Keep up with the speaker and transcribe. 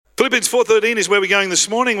Philippians 4:13 is where we're going this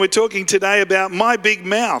morning. We're talking today about my big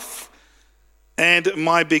mouth and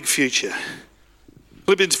my big future.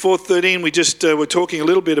 Philippians 4:13, we were talking a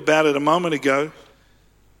little bit about it a moment ago.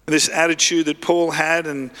 This attitude that Paul had,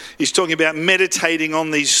 and he's talking about meditating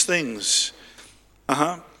on these things.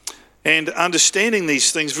 And understanding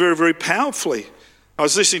these things very, very powerfully. I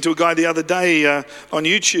was listening to a guy the other day on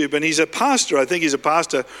YouTube, and he's a pastor. I think he's a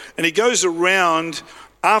pastor. And he goes around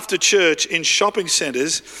after church in shopping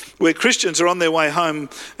centres where Christians are on their way home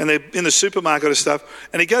and they're in the supermarket or stuff.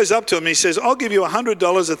 And he goes up to them and he says, I'll give you $100,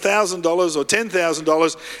 $1,000 or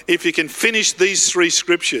 $10,000 if you can finish these 3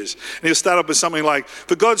 scriptures. And he'll start up with something like,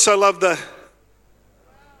 for God so loved the...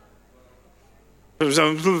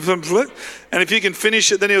 And if you can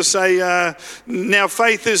finish it, then he'll say, now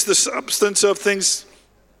faith is the substance of things.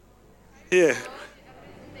 Yeah.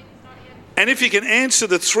 And if you can answer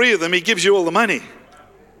the 3 of them, he gives you all the money.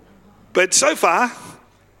 But so far,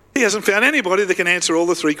 he hasn't found anybody that can answer all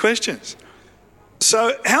the 3 questions.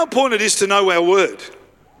 So how important it is to know our word.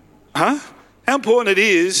 How important it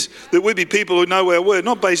is that we be people who know our word,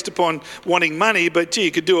 not based upon wanting money, but gee,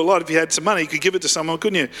 you could do a lot if you had some money. You could give it to someone,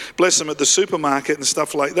 couldn't you? Bless them at the supermarket and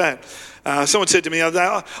stuff like that. Someone said to me the other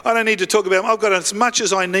day, I don't need to talk about, I've got as much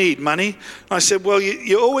as I need money. I said, well,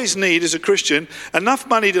 you always need, as a Christian, enough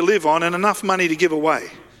money to live on and enough money to give away.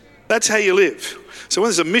 That's how you live. So when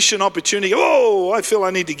there's a mission opportunity, I feel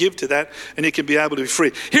I need to give to that, and you can be able to be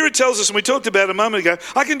free. Here it tells us, and we talked about it a moment ago,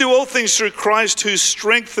 I can do all things through Christ who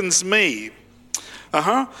strengthens me.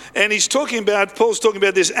 And Paul's talking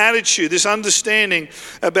about this attitude, this understanding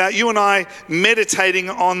about you and I meditating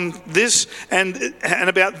on this and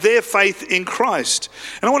about their faith in Christ.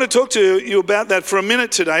 And I want to talk to you about that for a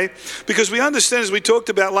minute today, because we understand, as we talked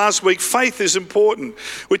about last week, faith is important.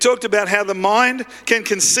 We talked about how the mind can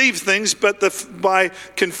conceive things, but by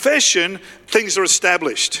confession, things are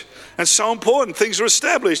established. And so important, things are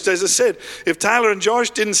established. As I said, if Taylor and Josh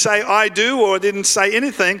didn't say I do or didn't say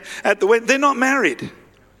anything at the wedding, they're not married.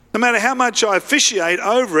 No matter how much I officiate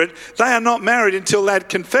over it, they are not married until that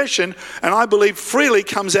confession, and I believe freely,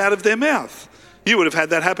 comes out of their mouth. You would have had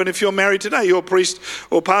that happen if you're married today. Your priest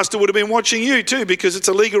or pastor would have been watching you too, because it's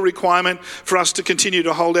a legal requirement for us to continue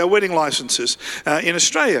to hold our wedding licenses in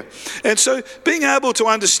Australia. And so being able to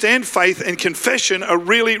understand faith and confession are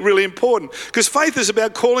really, really important, because faith is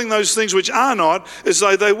about calling those things which are not as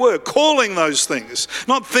though they were. Calling those things,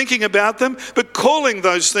 not thinking about them, but calling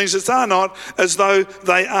those things that are not as though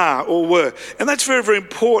they are or were. And that's very, very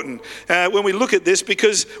important when we look at this,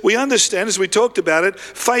 because we understand, as we talked about it,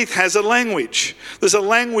 faith has a language. There's a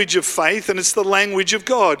language of faith, and it's the language of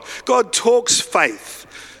God. God talks faith.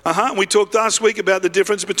 And we talked last week about the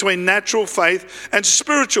difference between natural faith and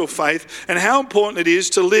spiritual faith, and how important it is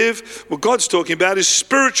to live, what God's talking about is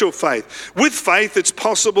spiritual faith. With faith, it's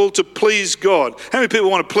possible to please God. How many people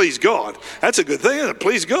want to please God? That's a good thing, isn't it?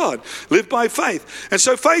 Please God. Live by faith. And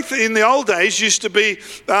so faith in the old days used to be,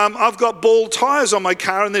 I've got bald tires on my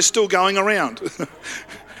car and they're still going around.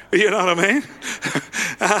 You know what I mean?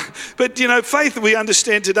 But, faith we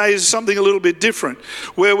understand today is something a little bit different,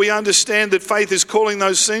 where we understand that faith is calling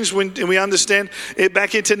those things, and we understand it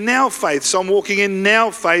back into now faith. So I'm walking in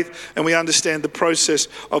now faith, and we understand the process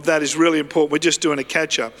of that is really important. We're just doing a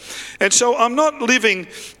catch-up. And so I'm not living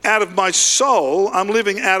out of my soul, I'm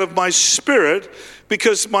living out of my spirit,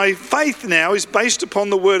 because my faith now is based upon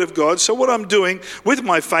the word of God. So what I'm doing with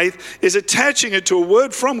my faith is attaching it to a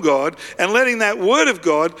word from God and letting that word of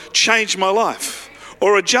God change my life,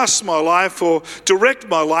 or adjust my life, or direct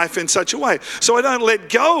my life in such a way. So I don't let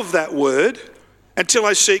go of that word until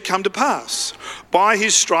I see it come to pass. By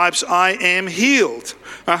his stripes I am healed.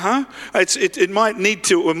 It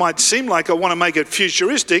might seem like I want to make it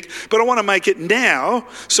futuristic, but I want to make it now.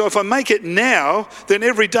 So if I make it now, then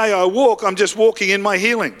every day I walk, I'm just walking in my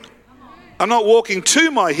healing. I'm not walking to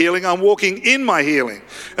my healing, I'm walking in my healing.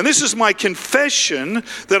 And this is my confession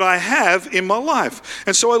that I have in my life.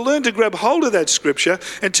 And so I learned to grab hold of that scripture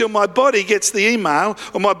until my body gets the email,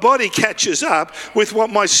 or my body catches up with what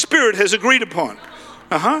my spirit has agreed upon.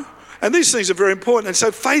 And these things are very important. And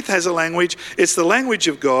so faith has a language. It's the language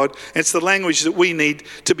of God. It's the language that we need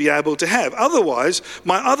to be able to have. Otherwise,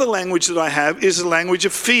 my other language that I have is the language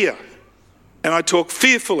of fear. And I talk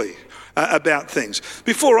fearfully about things.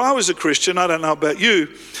 Before I was a Christian, I don't know about you,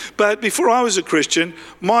 but before I was a Christian,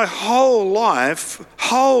 my whole life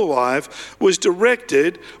was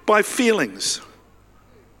directed by feelings.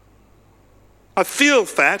 I feel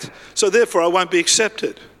fat, so therefore I won't be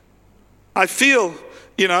accepted. I feel,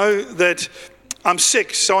 that I'm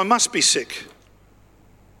sick, so I must be sick.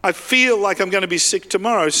 I feel like I'm going to be sick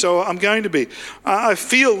tomorrow, so I'm going to be. I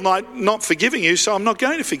feel like not forgiving you, so I'm not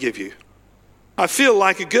going to forgive you. I feel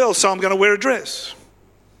like a girl, so I'm going to wear a dress.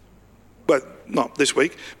 But not this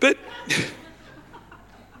week. But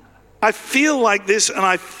I feel like this and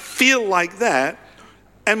I feel like that,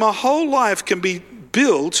 and my whole life can be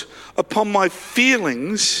built upon my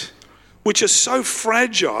feelings, which are so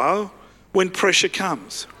fragile when pressure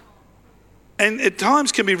comes. And at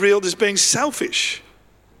times can be reeled as being selfish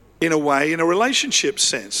in a way, in a relationship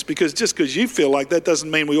sense, because just because you feel like that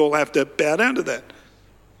doesn't mean we all have to bow down to that.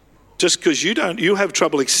 Just because you have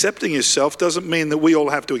trouble accepting yourself doesn't mean that we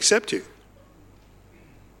all have to accept you.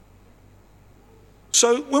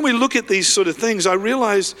 So when we look at these sort of things, I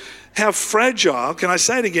realize how fragile, can I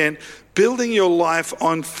say it again, building your life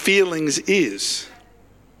on feelings is.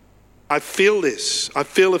 I feel this, I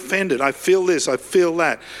feel offended, I feel this, I feel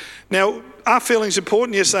that. Now, are feelings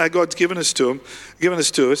important? Yes, they are. God's given us to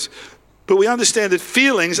us. But we understand that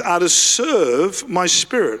feelings are to serve my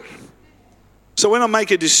spirit. So when I make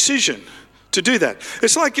a decision to do that,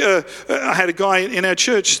 it's like I had a guy in our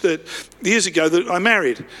church that years ago that I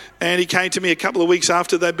married, and he came to me a couple of weeks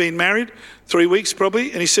after they'd been married, 3 weeks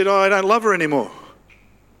probably, and he said, I don't love her anymore.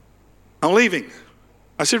 I'm leaving.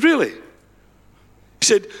 I said, really? He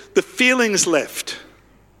said, the feeling's left.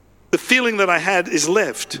 The feeling that I had is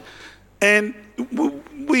left. And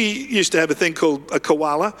we used to have a thing called a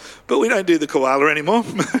koala, but we don't do the koala anymore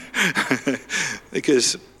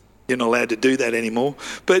because you're not allowed to do that anymore.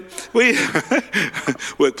 But we,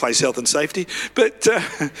 workplace health and safety, but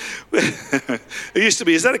it used to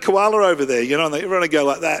be, is that a koala over there? You know, and everyone would go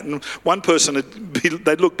like that, and one person,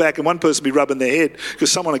 they'd look back and one person would be rubbing their head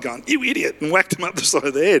because someone had gone, you idiot, and whacked them up the side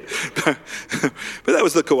of their head. But that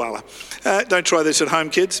was the koala. Don't try this at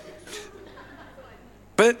home, kids.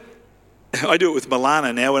 But I do it with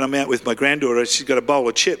Milana now when I'm out with my granddaughter. She's got a bowl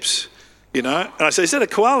of chips, you know. And I say, is that a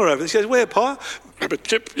koala over there? She goes, where, Pa? Grab a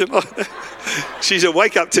chip, you know. She's a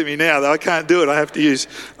wake up to me now, though. I can't do it.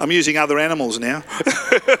 I'm using other animals now.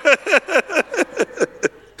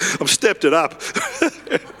 I've stepped it up.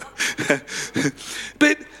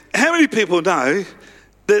 But how many people know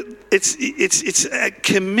that it's a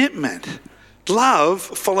commitment? Love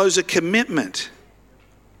follows a commitment.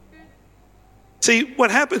 See, what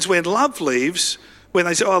happens when love leaves, when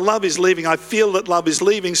they say, oh, love is leaving, I feel that love is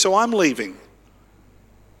leaving, so I'm leaving.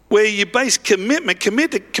 Where you base commitment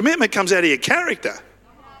comes out of your character.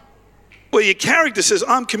 Where your character says,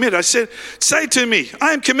 I'm committed. I said, say to me,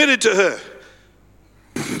 I am committed to her.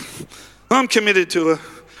 I'm committed to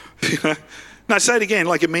her. No, say it again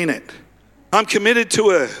like you mean it. I'm committed to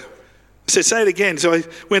her. I said, say it again. So I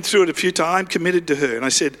went through it a few times. I'm committed to her. And I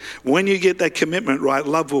said, when you get that commitment right,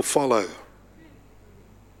 love will follow.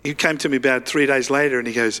 He came to me about 3 days later and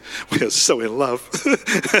he goes, we are so in love.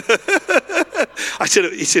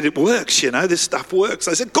 He said, it works, you know, this stuff works.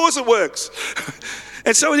 I said, of course it works.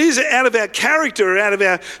 And so it is out of our character, out of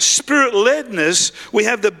our spirit-ledness, we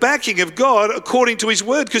have the backing of God according to his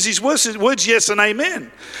word, because his word's yes and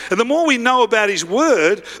amen. And the more we know about his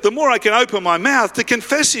word, the more I can open my mouth to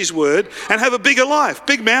confess his word and have a bigger life.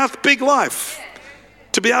 Big mouth, big life.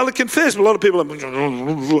 To be able to confess. A lot of people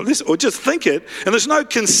are this, or just think it, and there's no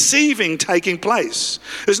conceiving taking place.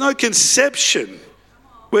 There's no conception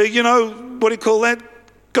where, you know, what do you call that?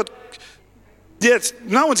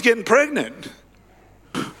 No one's getting pregnant.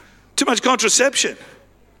 Too much contraception.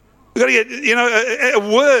 We've got to get, you know,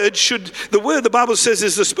 the word the Bible says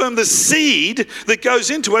is the sperm, the seed that goes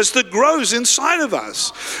into us, that grows inside of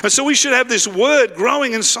us. And so we should have this word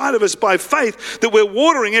growing inside of us by faith that we're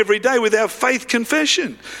watering every day with our faith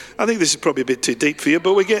confession. I think this is probably a bit too deep for you,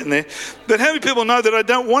 but we're getting there. But how many people know that I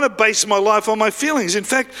don't want to base my life on my feelings? In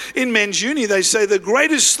fact, in men's uni, they say the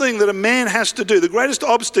greatest thing that a man has to do, the greatest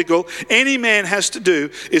obstacle any man has to do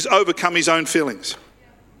is overcome his own feelings.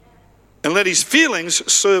 And let his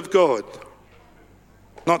feelings serve God,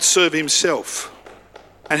 not serve himself.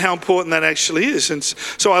 And how important that actually is. And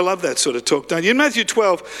so I love that sort of talk, don't you? In Matthew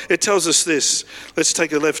 12, it tells us this. Let's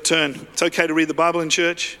take a left turn. It's okay to read the Bible in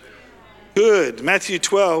church? Good. Matthew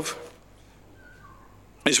 12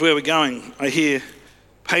 is where we're going. I hear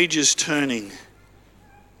pages turning.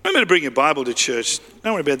 Remember to bring your Bible to church.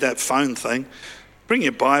 Don't worry about that phone thing. Bring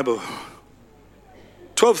your Bible.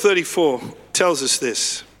 12:34 tells us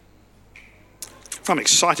this. I'm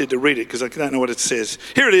excited to read it because I don't know what it says.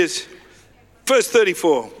 Here it is. Verse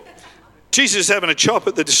 34. Jesus is having a chop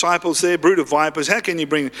at the disciples there, brood of vipers. How can you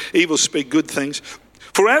bring evil speak good things?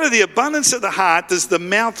 For out of the abundance of the heart does the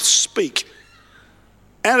mouth speak.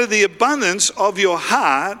 Out of the abundance of your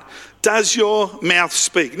heart, does your mouth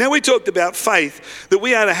speak? Now, we talked about faith, that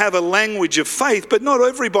we are to have a language of faith, but not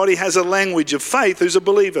everybody has a language of faith who's a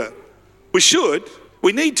believer. We should,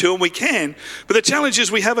 we need to, and we can. But the challenge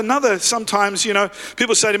is we have another, sometimes,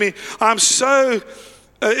 people say to me,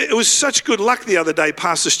 it was such good luck the other day,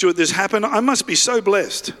 Pastor Stewart, this happened. I must be so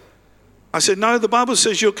blessed. I said, no, the Bible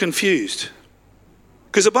says you're confused.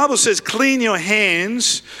 Because the Bible says, clean your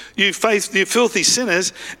hands, you filthy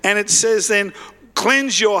sinners. And it says then,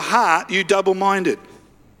 cleanse your heart, you double-minded.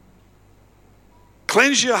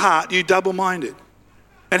 Cleanse your heart, you double-minded.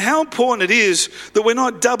 And how important it is that we're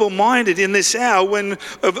not double-minded in this hour when,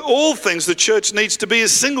 of all things, the church needs to be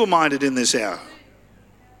as single-minded in this hour.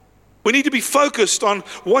 We need to be focused on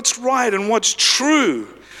what's right and what's true.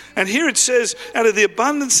 And here it says, out of the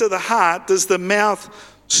abundance of the heart does the mouth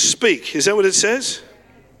speak. Is that what it says?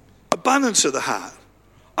 Abundance of the heart.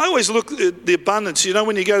 I always look at the abundance,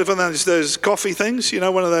 when you go to one of those coffee things,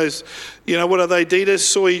 one of those, what are they, Adidas,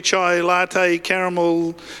 soy chai, latte,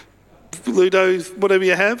 caramel, Ludo, whatever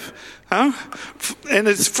you have, huh? And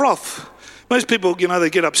it's froth. Most people, they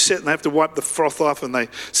get upset and they have to wipe the froth off and they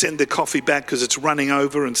send their coffee back because it's running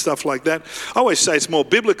over and stuff like that. I always say it's more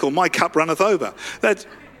biblical, my cup runneth over. But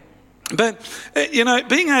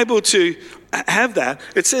being able to have that,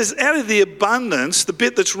 it says out of the abundance, the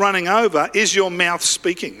bit that's running over is your mouth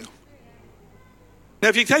speaking. Now,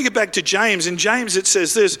 if you take it back to James, in James it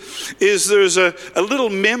says there's a little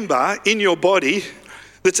member in your body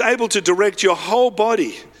that's able to direct your whole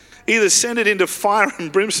body, either send it into fire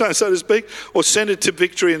and brimstone, so to speak, or send it to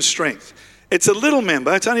victory and strength. It's a little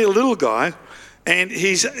member, it's only a little guy, and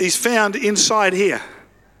he's found inside here.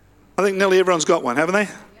 I think nearly everyone's got one, haven't they?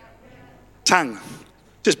 Tongue.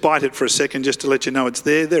 Just bite it for a second just to let you know it's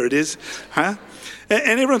there. There it is. Huh?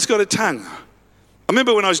 And everyone's got a tongue. I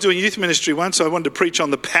remember when I was doing youth ministry once, I wanted to preach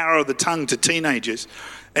on the power of the tongue to teenagers.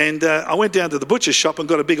 And I went down to the butcher's shop and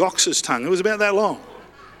got a big ox's tongue. It was about that long.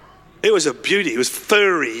 It was a beauty. It was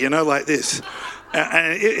furry, like this.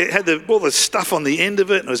 And it had all the stuff on the end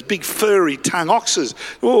of it, and it was big furry tongue, oxes.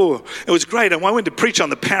 Oh, it was great. And when I went to preach on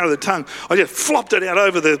the power of the tongue, I just flopped it out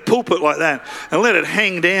over the pulpit like that and let it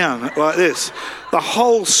hang down like this. The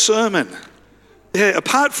whole sermon. Yeah,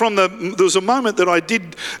 apart from there was a moment that I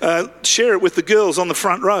did share it with the girls on the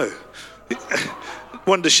front row.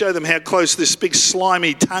 Wanted to show them how close this big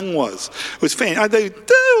slimy tongue was. It was fantastic.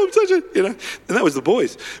 And that was the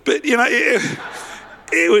boys. But,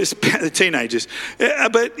 it was the teenagers.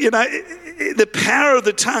 But, the power of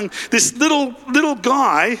the tongue, this little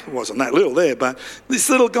guy, wasn't that little there, but this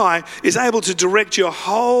little guy is able to direct your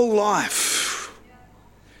whole life.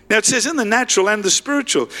 Now it says in the natural and the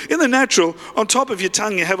spiritual. In the natural, on top of your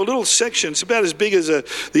tongue, you have a little section. It's about as big as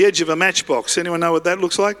the edge of a matchbox. Anyone know what that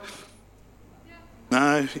looks like?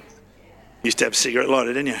 No? You used to have a cigarette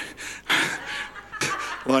lighter, didn't you?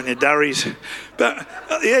 Lighting your durries. But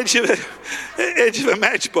at the edge of a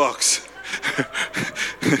matchbox.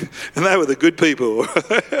 And they were the good people.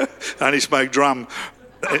 Only smoked drum.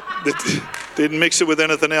 Didn't mix it with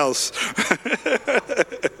anything else.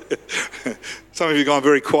 Some of you have gone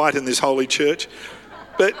very quiet in this holy church.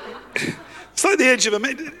 But it's like the edge of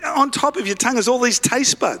on top of your tongue is all these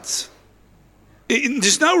taste buds.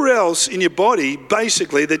 There's nowhere else in your body,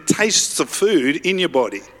 basically, that tastes the food in your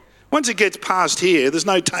body. Once it gets past here, there's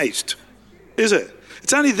no taste, is it?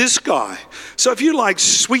 It's only this guy. So if you like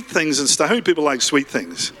sweet things and stuff, how many people like sweet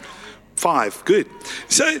things? 5, good.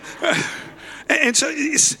 So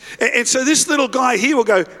this little guy here will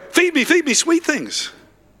go, feed me sweet things.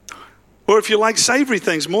 Or if you like savoury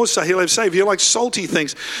things, more so he'll have savoury. If you like salty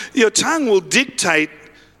things, your tongue will dictate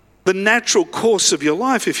the natural course of your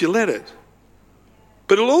life if you let it.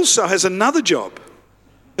 But it also has another job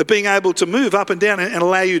of being able to move up and down and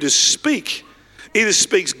allow you to speak. Either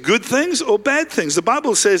speaks good things or bad things. The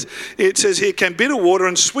Bible says, it says here, can bitter water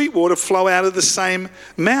and sweet water flow out of the same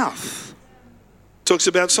mouth? It talks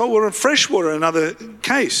about salt water and fresh water in another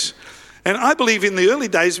case. And I believe in the early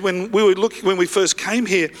days when we first came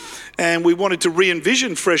here and we wanted to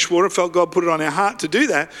re-envision fresh water, felt God put it on our heart to do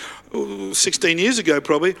that, 16 years ago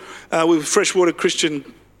probably, with Freshwater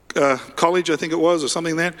Christian College, I think it was, or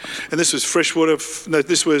something like that. And this was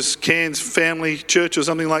this was Cairns Family Church or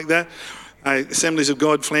something like that. Assemblies of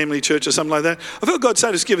God Family Church or something like that. I felt God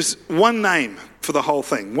said, just give us one name for the whole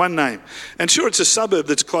thing, one name. And sure, it's a suburb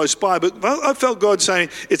that's close by, but I felt God saying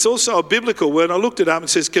it's also a biblical word. I looked it up and it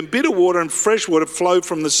says, can bitter water and fresh water flow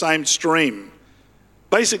from the same stream?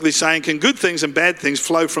 Basically saying, can good things and bad things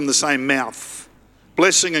flow from the same mouth?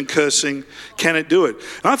 Blessing and cursing, can it do it?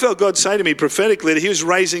 And I felt God say to me prophetically that he was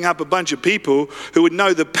raising up a bunch of people who would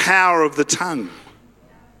know the power of the tongue.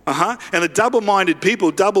 And the double-minded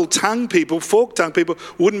people, double-tongued people, fork-tongued people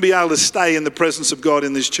wouldn't be able to stay in the presence of God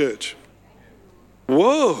in this church.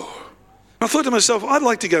 Whoa. I thought to myself, I'd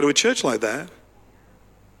like to go to a church like that.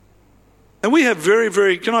 And we have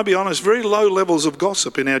very, can I be honest, very low levels of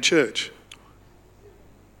gossip in our church.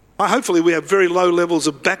 Hopefully we have very low levels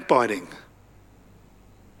of backbiting,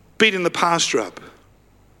 beating the pastor up.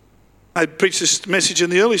 I preached this message in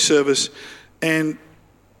the early service, and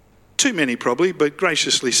too many probably, but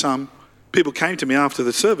graciously some people came to me after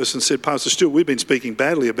the service and said, Pastor Stewart, we've been speaking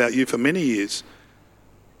badly about you for many years,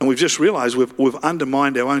 and we've just realised we've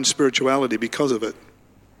undermined our own spirituality because of it.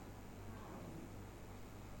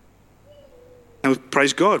 And we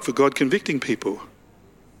praise God for God convicting people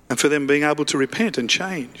and for them being able to repent and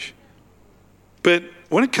change. But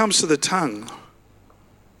when it comes to the tongue,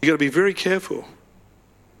 you've got to be very careful,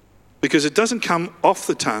 because it doesn't come off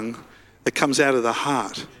the tongue, it comes out of the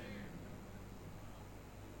heart.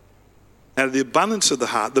 Out of the abundance of the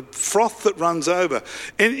heart, the froth that runs over.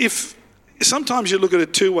 And if sometimes you look at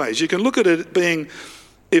it two ways. You can look at it being,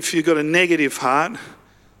 if you've got a negative heart,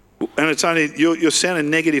 and it's only you're sounding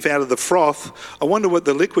negative out of the froth, I wonder what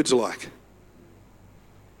the liquid's like.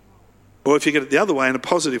 Or if you get it the other way, in a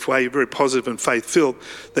positive way, you're very positive and faith-filled,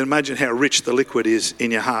 then imagine how rich the liquid is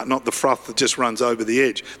in your heart, not the froth that just runs over the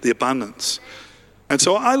edge, the abundance. And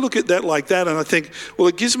so I look at that like that, and I think, well,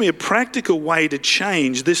 it gives me a practical way to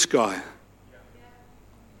change this guy,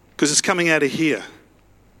 because it's coming out of here.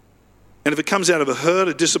 And if it comes out of a hurt,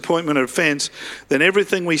 a disappointment, or offence, then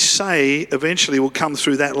everything we say eventually will come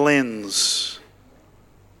through that lens.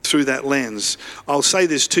 Through that lens. I'll say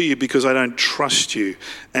this to you because I don't trust you.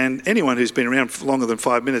 And anyone who's been around for longer than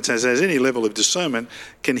 5 minutes has any level of discernment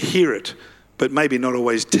can hear it, but maybe not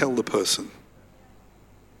always tell the person.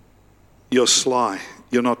 You're sly.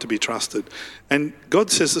 You're not to be trusted. And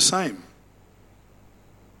God says the same.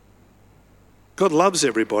 God loves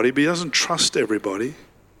everybody, but he doesn't trust everybody.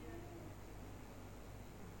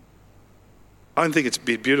 I don't think it's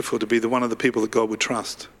beautiful to be one of the people that God would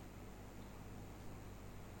trust.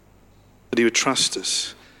 That he would trust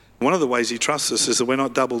us. One of the ways he trusts us is that we're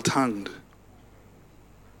not double-tongued.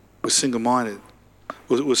 We're single-minded.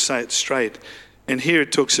 We'll say it straight. And here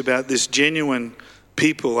it talks about this genuine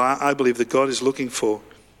people I believe that God is looking for.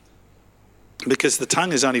 Because the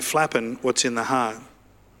tongue is only flapping what's in the heart.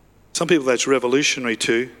 Some people that's revolutionary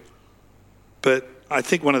too. But I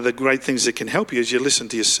think one of the great things that can help you is you listen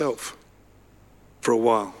to yourself for a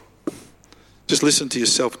while. Just listen to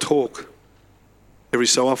yourself talk every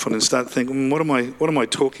so often and start thinking, what am I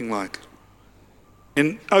talking like?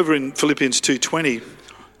 And over in Philippians 2:20,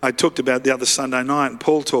 I talked about the other Sunday night, and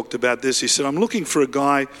Paul talked about this. He said, I'm looking for a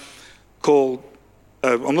guy,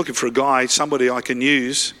 somebody I can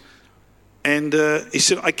use. And he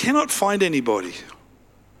said, I cannot find anybody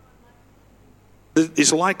that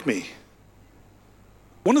is like me.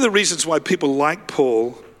 One of the reasons why people like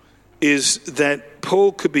Paul is that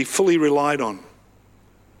Paul could be fully relied on.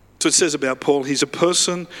 So it says about Paul, he's a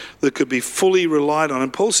person that could be fully relied on.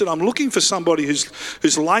 And Paul said, I'm looking for somebody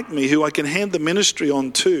who's like me, who I can hand the ministry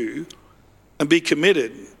on to and be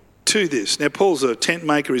committed to this. Now, Paul's a tent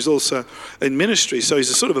maker. He's also in ministry. So he's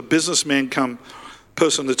a sort of a businessman come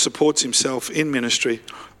person that supports himself in ministry.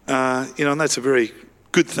 And that's a very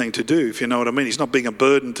good thing to do, if you know what I mean. He's not being a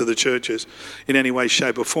burden to the churches in any way,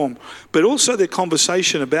 shape or form. But also their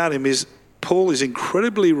conversation about him is Paul is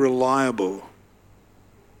incredibly reliable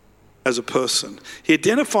as a person. He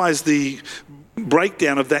identifies the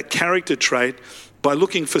breakdown of that character trait by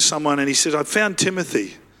looking for someone, and he said, I found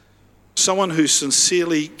Timothy, someone who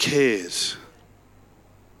sincerely cares.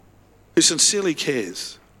 Who sincerely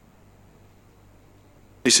cares.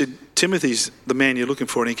 He said, Timothy's the man you're looking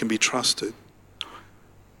for, and he can be trusted.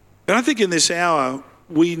 And I think in this hour,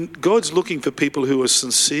 God's looking for people who are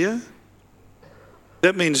sincere.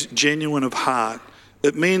 That means genuine of heart.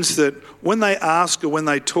 It means that when they ask or when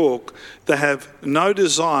they talk, they have no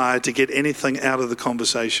desire to get anything out of the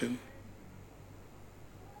conversation,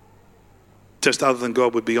 just other than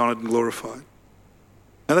God would be honoured and glorified.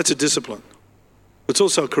 Now that's a discipline. It's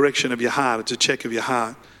also a correction of your heart. It's a check of your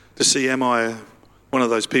heart to see, am I one of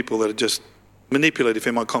those people that are just manipulative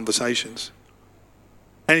in my conversations?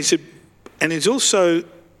 And he said, and it's also,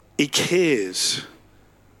 he cares.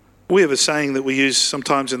 We have a saying that we use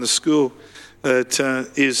sometimes in the school. It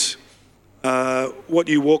is what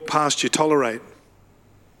you walk past, you tolerate.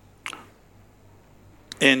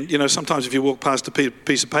 And, sometimes if you walk past a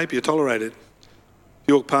piece of paper, you tolerate it.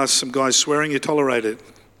 You walk past some guys swearing, you tolerate it.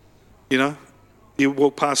 You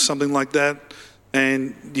walk past something like that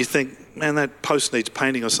and you think, man, that post needs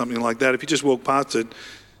painting or something like that. If you just walk past it,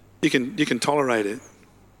 you can tolerate it.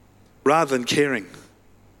 rather than caring.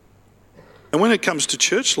 And when it comes to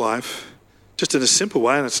church life, just in a simple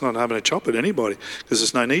way, and it's not having a chop at anybody because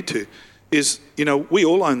there's no need to, is, we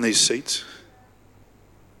all own these seats.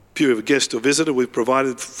 If you have a guest or visitor, we've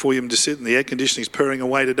provided for them to sit and the air conditioning is purring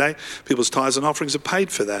away today. People's tithes and offerings are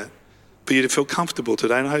paid for that, for you to feel comfortable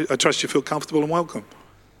today. And I trust you feel comfortable and welcome.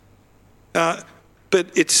 But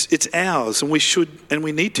it's ours, and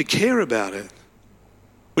we need to care about it.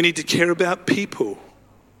 We need to care about people.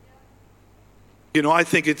 I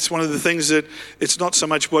think it's one of the things that it's not so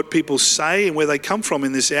much what people say and where they come from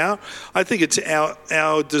in this hour. I think it's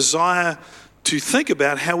our desire to think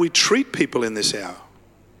about how we treat people in this hour.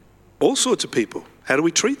 All sorts of people. How do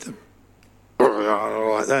we treat them?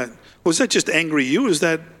 Like that. Well, is that just angry you, or is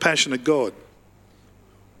that passionate God?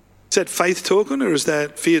 Is that faith talking, or is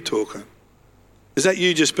that fear talking? Is that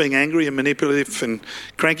you just being angry and manipulative and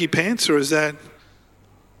cranky pants, or is that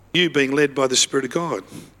you being led by the Spirit of God?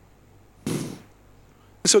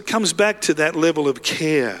 And so it comes back to that level of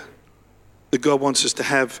care that God wants us to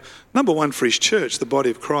have, number one, for his church, the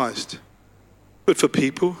body of Christ, but for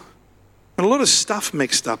people. And a lot of stuff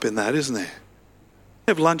mixed up in that, isn't there?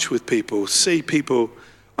 Have lunch with people, see people.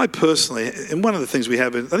 I personally, and one of the things we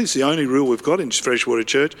have, I think it's the only rule we've got in Freshwater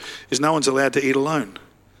Church, is no one's allowed to eat alone.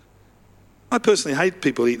 I personally hate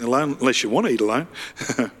people eating alone, unless you want to eat alone.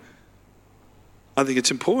 I think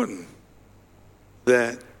it's important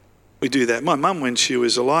that we do that. My mum, when she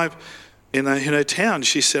was alive, in her town,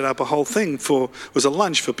 she set up a whole thing was a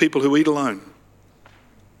lunch for people who eat alone.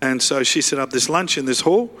 And so she set up this lunch in this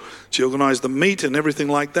hall. She organised the meat and everything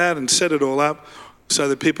like that and set it all up so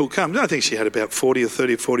that people come. I think she had about 40 or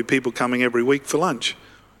 40 people coming every week for lunch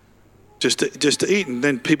just to eat. And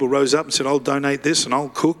then people rose up and said, I'll donate this and I'll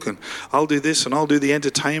cook and I'll do this and I'll do the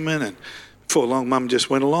entertainment. And before long, Mum just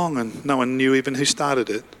went along and no one knew even who started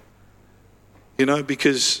it.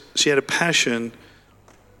 Because she had a passion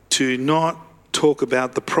to not talk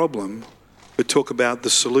about the problem, but talk about the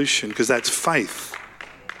solution, because that's faith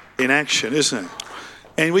in action, isn't it?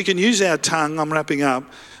 And we can use our tongue, I'm wrapping up,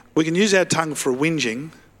 we can use our tongue for whinging,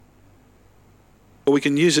 or we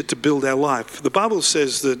can use it to build our life. The Bible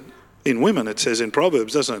says that in women, it says in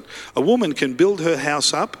Proverbs, doesn't it? A woman can build her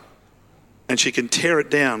house up and she can tear it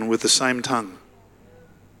down with the same tongue.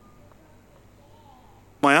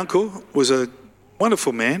 My uncle was a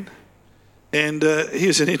wonderful man, and he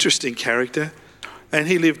was an interesting character, and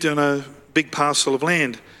he lived on a big parcel of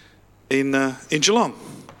land in Geelong.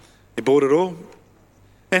 He bought it all,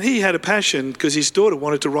 and he had a passion because his daughter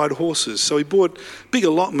wanted to ride horses, so he bought big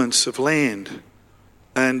allotments of land,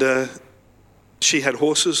 and she had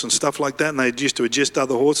horses and stuff like that, and they used to adjust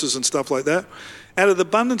other horses and stuff like that. Out of the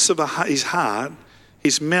abundance of his heart,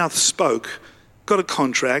 his mouth spoke, got a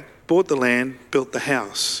contract, bought the land, built the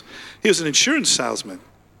house. He was an insurance salesman.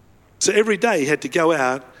 So every day he had to go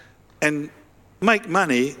out and make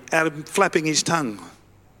money out of flapping his tongue.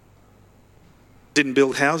 Didn't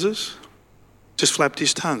build houses, just flapped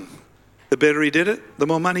his tongue. The better he did it, the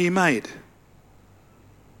more money he made.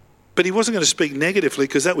 But he wasn't going to speak negatively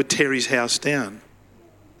because that would tear his house down.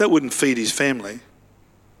 That wouldn't feed his family.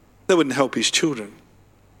 That wouldn't help his children.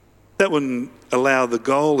 That wouldn't allow the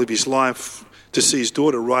goal of his life to see his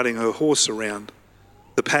daughter riding her horse around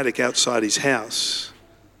the paddock outside his house.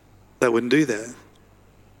 They wouldn't do that.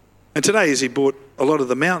 And today, as he bought a lot of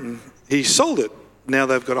the mountain, he sold it. Now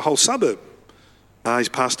they've got a whole suburb. He's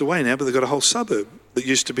passed away now, but they've got a whole suburb that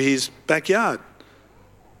used to be his backyard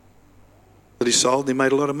that he sold. He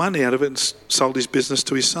made a lot of money out of it and sold his business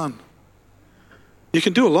to his son. You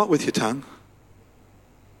can do a lot with your tongue,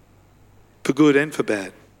 for good and for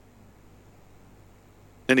bad.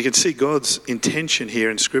 And you can see God's intention here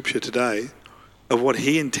in Scripture today of what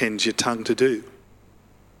he intends your tongue to do.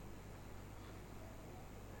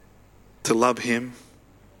 To love him,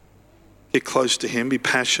 get close to him, be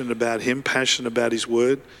passionate about him, passionate about his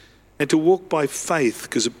word, and to walk by faith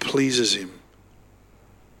because it pleases him.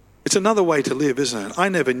 It's another way to live, isn't it? I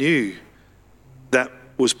never knew that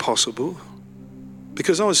was possible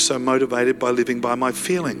because I was so motivated by living by my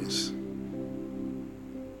feelings.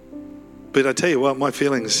 But I tell you what, my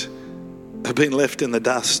feelings have been left in the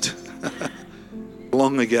dust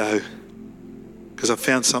long ago because I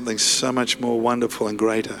found something so much more wonderful and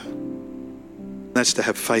greater. That's to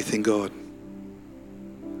have faith in God.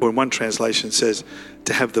 Or in one translation it says,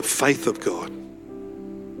 to have the faith of God.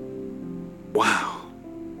 Wow.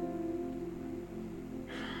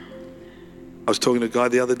 I was talking to a guy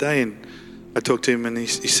the other day and I talked to him and he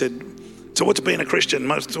said, so what's being a Christian?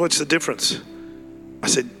 What's the difference? I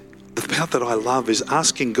said, the part that I love is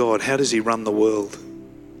asking God, how does he run the world?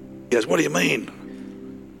 He goes, what do you mean?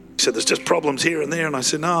 He said, there's just problems here and there. And I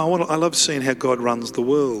said, no, I love seeing how God runs the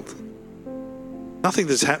world. Nothing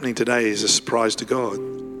that's happening today is a surprise to God.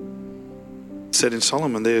 It said in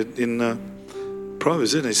Solomon there in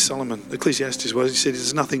Proverbs, isn't it? Solomon, Ecclesiastes, he said,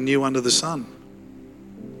 there's nothing new under the sun.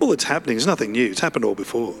 All that's happening is nothing new. It's happened all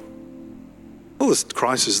before. All this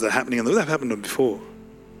crises that are happening, they've happened before.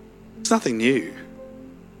 It's nothing new.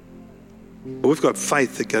 But we've got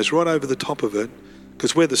faith that goes right over the top of it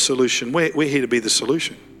because we're the solution. We're here to be the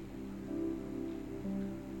solution.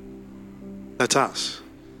 That's us.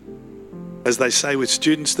 As they say with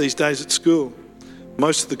students these days at school,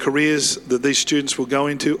 most of the careers that these students will go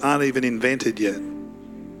into aren't even invented yet.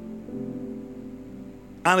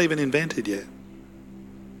 Aren't even invented yet.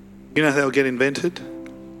 You know how they'll get invented?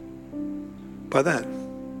 By that.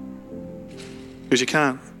 Because you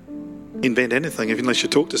can't invent anything unless you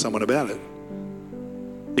talk to someone about it.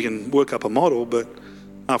 You can work up a model, but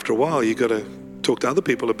after a while you've got to talk to other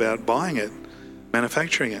people about buying it,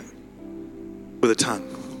 manufacturing it with a tongue.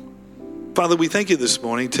 Father, we thank you this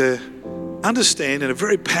morning to understand in a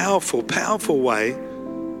very powerful, powerful way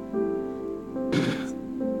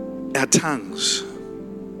our tongues.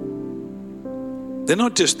 They're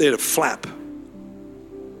not just there to flap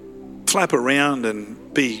around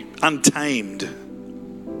and be untamed.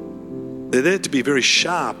 They're there to be very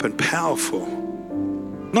sharp and powerful.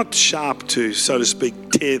 Not sharp to, so to speak,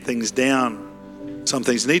 tear things down. Some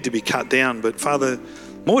things need to be cut down, but Father,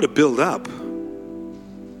 more to build up.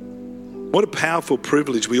 What a powerful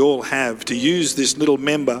privilege we all have to use this little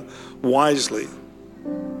member wisely.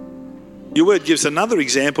 Your word gives another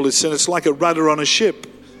example. It says it's like a rudder on a ship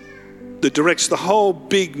that directs the whole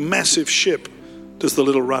big, massive ship. Does the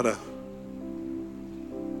little rudder.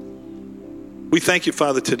 We thank you,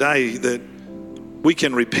 Father, today that we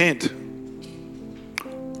can repent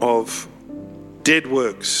of dead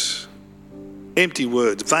works, empty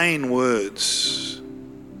words, vain words.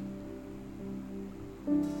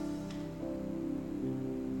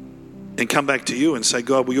 And come back to you and say,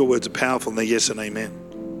 God, well, your words are powerful and they're yes and amen.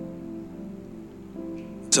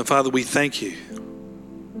 So, Father, we thank you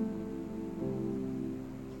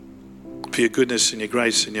for your goodness and your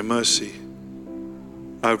grace and your mercy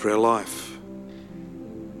over our life,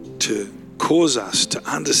 to cause us to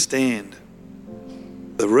understand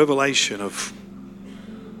the revelation of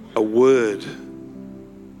a word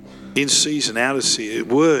in season, out of season. A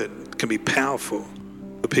word can be powerful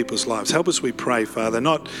for people's lives. Help us, we pray, Father,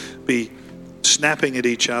 not be snapping at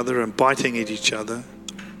each other and biting at each other.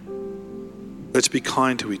 Let's be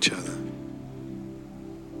kind to each other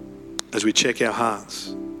as we check our hearts.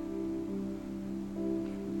 In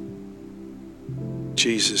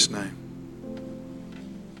Jesus' name.